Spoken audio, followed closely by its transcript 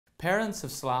Parents have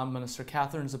slammed Minister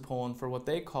Katherine Zappone for what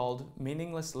they called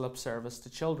meaningless lip service to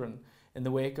children in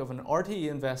the wake of an RTE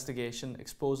investigation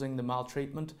exposing the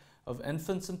maltreatment of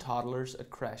infants and toddlers at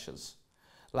creches.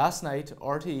 Last night,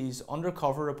 RTE's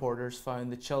undercover reporters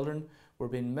found that children were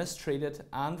being mistreated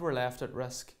and were left at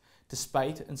risk,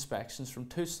 despite inspections from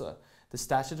TUSLA, the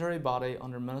statutory body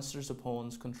under Minister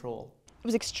Zappone's control. It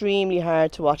was extremely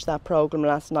hard to watch that programme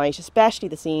last night, especially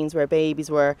the scenes where babies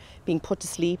were being put to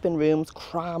sleep in rooms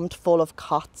crammed full of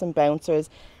cots and bouncers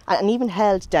and even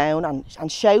held down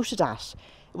and shouted at.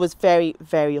 It was very,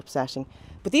 very upsetting.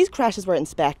 But these creches were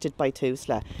inspected by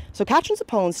TUSLA. So Katherine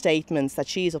Zappone's statements that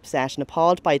she's upset and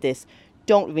appalled by this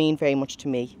don't mean very much to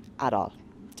me at all,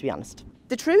 to be honest.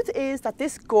 The truth is that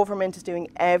this government is doing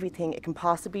everything it can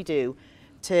possibly do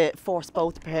to force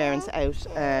both parents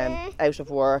out of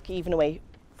work, even away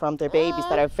from their babies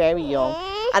that are very young,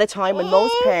 at a time when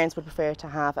most parents would prefer to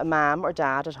have a mum or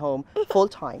dad at home full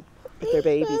time with their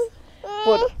babies.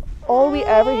 But all we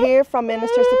ever hear from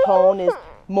Minister Zappone is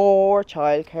more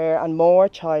childcare and more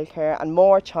childcare and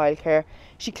more childcare.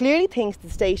 She clearly thinks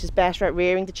the state is better at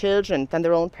rearing the children than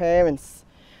their own parents.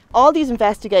 All these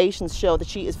investigations show that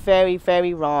she is very,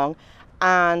 very wrong,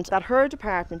 and that her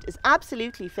department is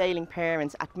absolutely failing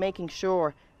parents at making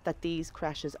sure that these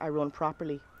creches are run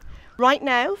properly. Right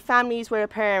now, families where a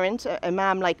parent, a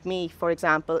mum like me for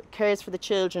example, cares for the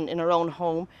children in her own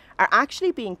home are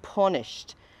actually being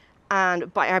punished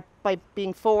and by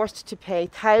being forced to pay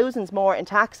thousands more in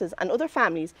taxes, and other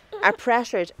families are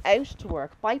pressured out to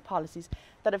work by policies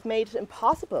that have made it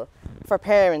impossible for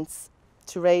parents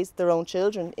to raise their own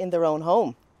children in their own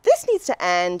home. This needs to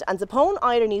end, and Zappone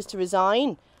either needs to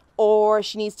resign or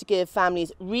she needs to give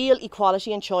families real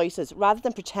equality and choices rather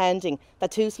than pretending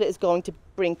that TUSLA is going to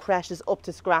bring creches up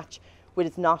to scratch, which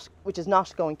is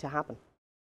not going to happen.